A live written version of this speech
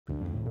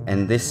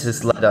And this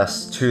has led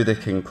us to the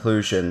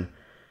conclusion,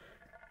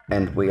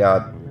 and we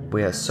are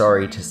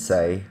sorry to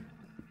say,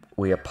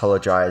 we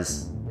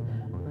apologize.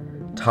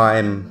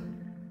 Time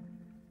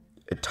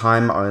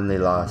only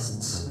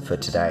lasts for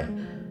today.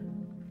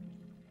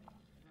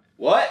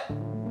 What?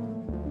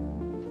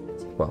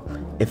 Well,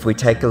 if we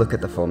take a look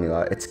at the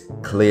formula, it's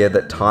clear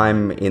that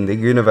time in the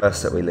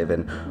universe that we live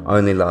in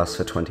only lasts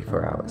for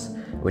 24 hours,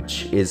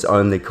 which is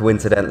only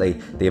coincidentally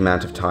the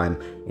amount of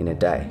time in a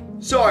day.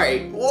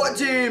 Sorry, what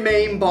do you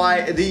mean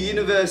by the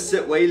universe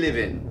that we live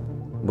in?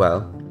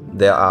 Well,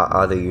 there are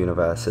other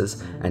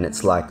universes, and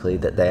it's likely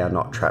that they are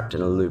not trapped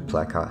in a loop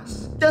like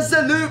us. Does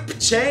the loop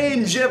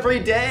change every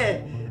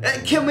day?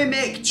 Can we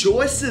make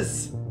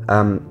choices?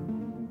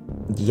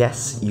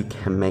 Yes, you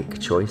can make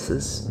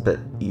choices, but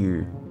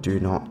you do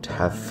not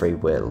have free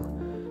will.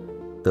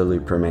 The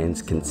loop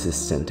remains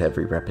consistent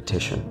every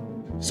repetition.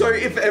 So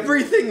if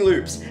everything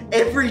loops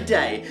every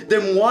day,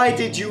 then why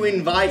did you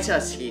invite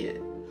us here?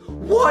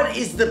 What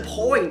is the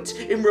point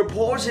in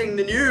reporting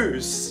the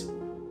news?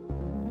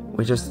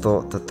 We just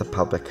thought that the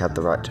public had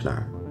the right to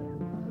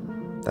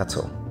know. That's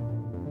all.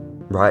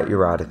 Write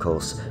your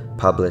articles,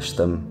 publish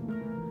them.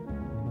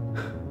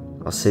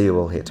 I'll see you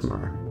all here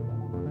tomorrow.